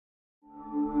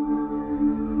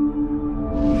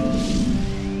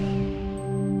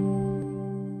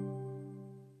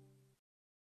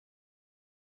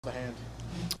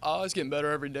It's getting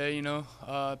better every day, you know.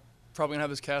 Probably gonna have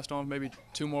his cast on for maybe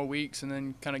 2 more weeks and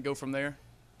then kind of go from there.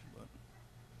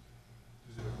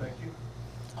 Does it affect you?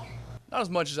 Not as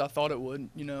much as I thought it would,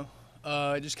 you know.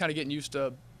 Just kind of getting used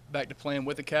to back to playing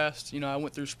with a cast. You know, I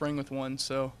went through spring with one,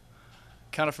 so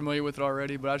kind of familiar with it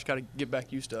already, but I just got to get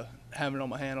back used to having it on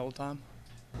my hand all the time.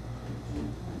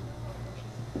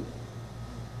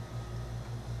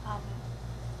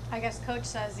 I guess Coach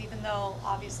says even though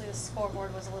obviously the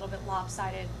scoreboard was a little bit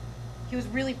lopsided, he was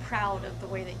really proud of the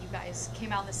way that you guys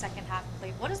came out in the second half and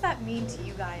played. What does that mean to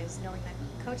you guys, knowing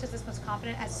that Coach is this much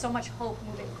confident, has so much hope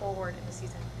moving forward in the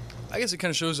season? I guess it kind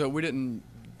of shows that we didn't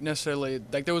necessarily,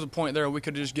 like there was a point there we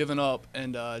could have just given up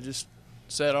and just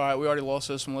said, all right, we already lost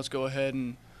this one, let's go ahead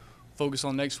and focus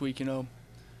on next week, you know.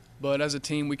 But as a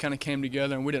team, we kind of came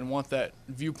together and we didn't want that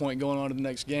viewpoint going on to the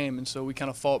next game, and so we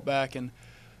kind of fought back and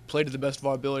played to the best of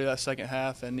our ability that second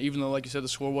half. And even though, like you said, the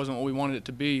score wasn't what we wanted it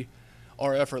to be,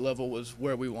 our effort level was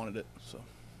where we wanted it. So,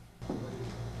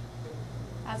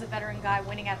 as a veteran guy,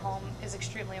 winning at home is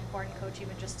extremely important. Coach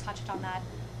even just touched on that.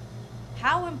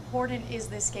 How important is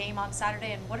this game on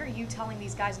Saturday, and what are you telling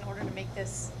these guys in order to make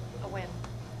this a win?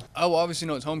 Well, obviously,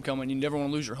 know it's homecoming. You never want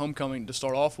to lose your homecoming to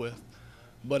start off with.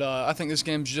 But I think this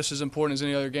game's just as important as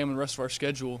any other game in the rest of our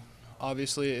schedule.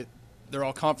 Obviously, they're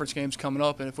all conference games coming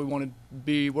up, and if we want to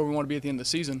be where we want to be at the end of the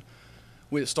season,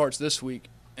 it starts this week,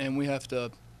 and we have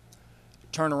to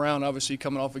turn around, obviously,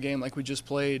 coming off a game like we just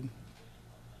played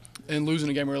and losing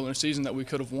a game earlier in the season that we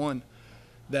could have won,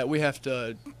 that we have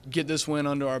to get this win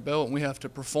under our belt, and we have to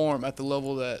perform at the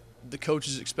level that the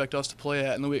coaches expect us to play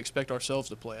at and that we expect ourselves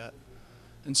to play at.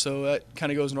 And so that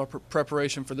kind of goes into our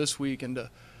preparation for this week and to,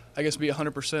 I guess, be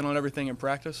 100% on everything in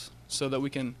practice so that we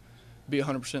can be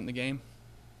 100% in the game.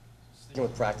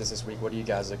 With practice this week, what are you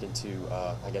guys looking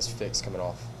to, fix coming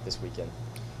off this weekend?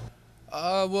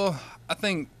 Well, I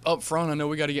think up front, I know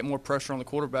we got to get more pressure on the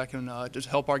quarterback and just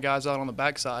help our guys out on the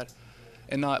backside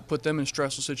and not put them in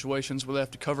stressful situations where they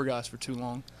have to cover guys for too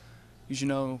long. Because, you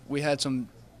know, we had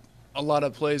a lot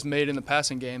of plays made in the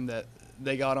passing game that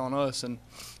they got on us, and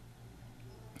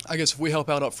I guess if we help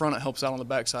out up front, it helps out on the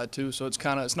backside too. So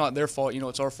it's not their fault, you know,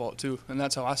 it's our fault too, and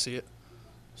that's how I see it.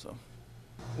 So.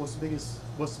 What's the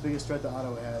biggest threat that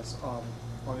Idaho has on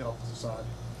the offensive side?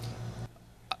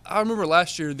 I remember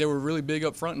last year they were really big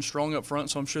up front and strong up front,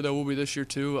 so I'm sure they will be this year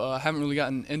too. I haven't really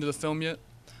gotten into the film yet.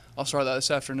 I'll start that this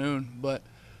afternoon. But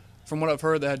from what I've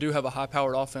heard, they do have a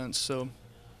high-powered offense, so,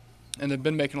 and they've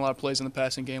been making a lot of plays in the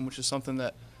passing game, which is something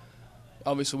that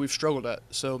obviously we've struggled at.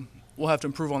 So we'll have to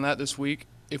improve on that this week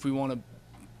if we want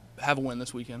to have a win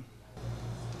this weekend.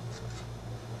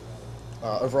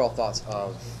 Overall thoughts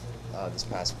of this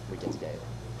past weekend's game?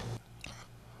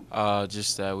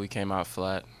 Just that we came out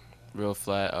flat, real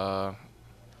flat. I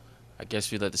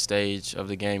guess we let the stage of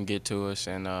the game get to us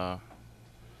and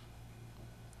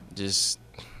just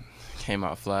came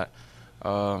out flat.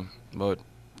 But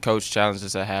Coach challenged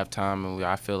us at halftime, and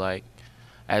I feel like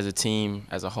as a team,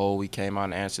 as a whole, we came out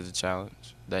and answered the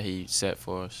challenge that he set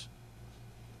for us.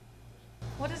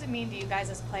 What does it mean to you guys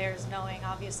as players, knowing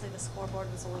obviously the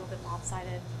scoreboard was a little bit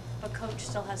lopsided, but Coach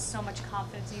still has so much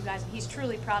confidence in you guys, and he's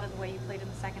truly proud of the way you played in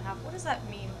the second half? What does that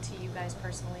mean to you guys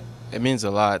personally? It means a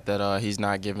lot that he's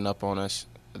not giving up on us,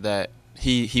 that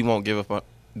he won't give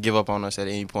up on us at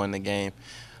any point in the game.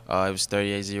 It was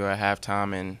 38-0 at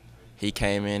halftime, and he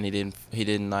came in. He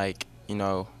didn't like, you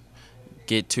know,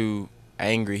 get too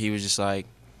angry. He was just like,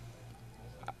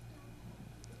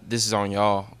 "This is on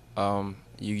y'all.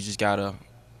 You just gotta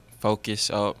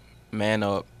focus up, man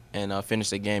up, and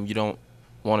finish the game. You don't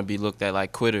want to be looked at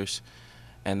like quitters."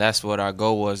 And that's what our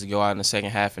goal was, to go out in the second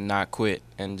half and not quit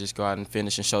and just go out and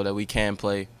finish and show that we can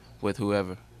play with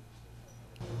whoever.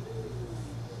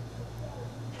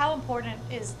 How important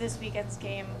is this weekend's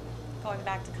game, going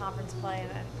back to conference play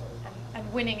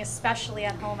and winning, especially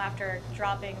at home after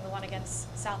dropping the one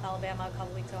against South Alabama a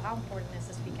couple weeks ago? How important is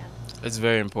this weekend? It's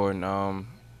very important,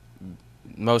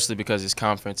 mostly because it's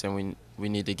conference and we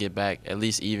need to get back at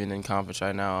least even in conference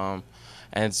right now.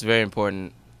 And it's very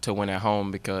important to win at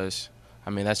home because, I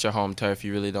mean, that's your home turf.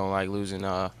 You really don't like losing.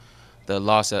 The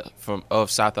loss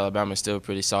of South Alabama is still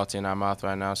pretty salty in our mouth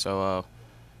right now, so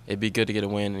it'd be good to get a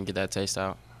win and get that taste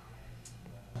out.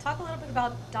 Talk a little bit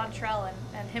about Dontrell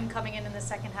and him coming in the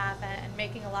second half and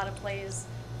making a lot of plays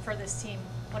for this team.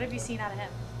 What have you seen out of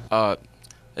him?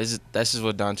 That's just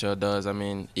what Dontrell does. I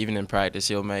mean, even in practice,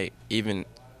 he'll make, even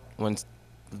when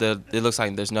it looks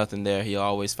like there's nothing there, he'll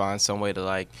always find some way to,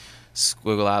 like,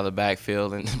 squiggle out of the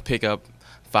backfield and pick up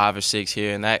 5 or 6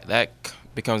 here, and that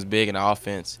becomes big in the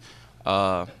offense.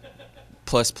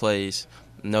 Plus plays,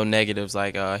 no negatives.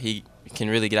 Like he can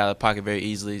really get out of the pocket very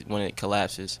easily when it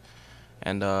collapses.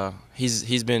 And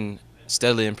he's been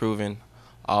steadily improving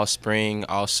all spring,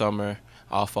 all summer,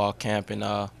 all fall camp,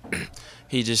 and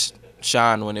he just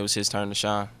shined when it was his turn to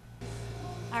shine.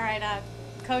 All right,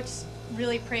 Coach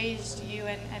really praised you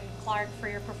and Clark for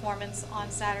your performance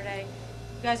on Saturday.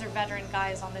 You guys are veteran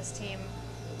guys on this team.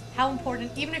 How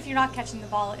important, even if you're not catching the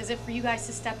ball, is it for you guys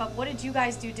to step up? What did you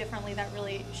guys do differently that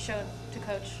really showed to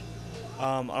Coach?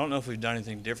 I don't know if we've done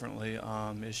anything differently.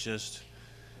 It's just,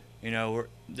 the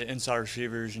inside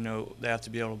receivers, they have to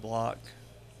be able to block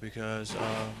because,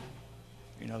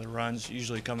 the run's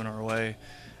usually coming our way.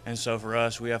 And so for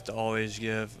us, we have to always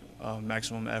give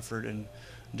maximum effort and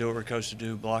do what we're coached to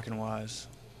do, blocking-wise.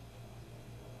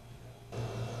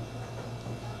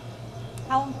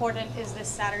 How important is this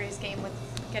Saturday's game with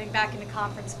getting back into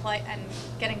conference play and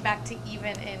getting back to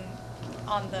even in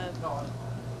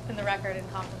the record in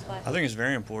conference play? I think it's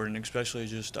very important, especially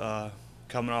just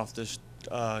coming off this,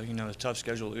 the tough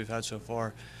schedule that we've had so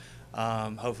far.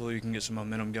 Hopefully we can get some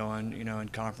momentum going, in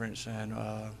conference and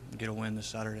get a win this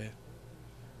Saturday.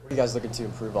 What are you guys looking to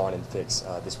improve on and fix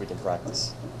this week in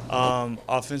practice?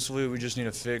 Offensively, we just need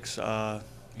to fix.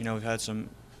 We've had some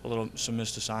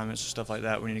missed assignments and stuff like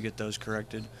that. We need to get those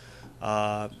corrected.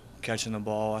 Catching the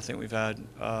ball, I think we've had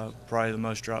probably the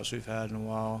most drops we've had in a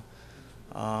while,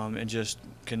 and just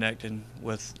connecting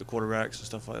with the quarterbacks and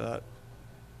stuff like that.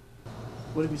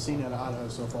 What have you seen out of Idaho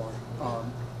so far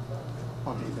on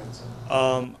defense?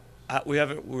 We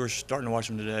were starting to watch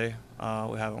them today.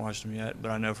 We haven't watched them yet,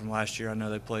 but I know from last year, I know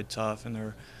they played tough and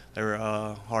they were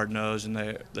hard-nosed and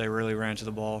they really ran to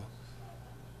the ball.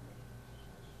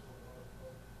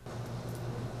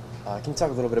 Can you talk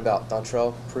a little bit about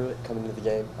Dontrell Pruitt coming into the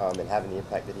game and having the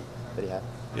impact that he had?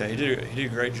 Yeah, he did a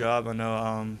great job. I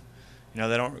know,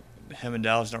 him and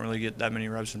Dallas don't really get that many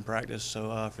reps in practice,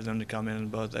 so for them to come in and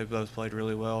they both played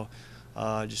really well,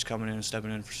 just coming in and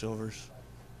stepping in for Silvers.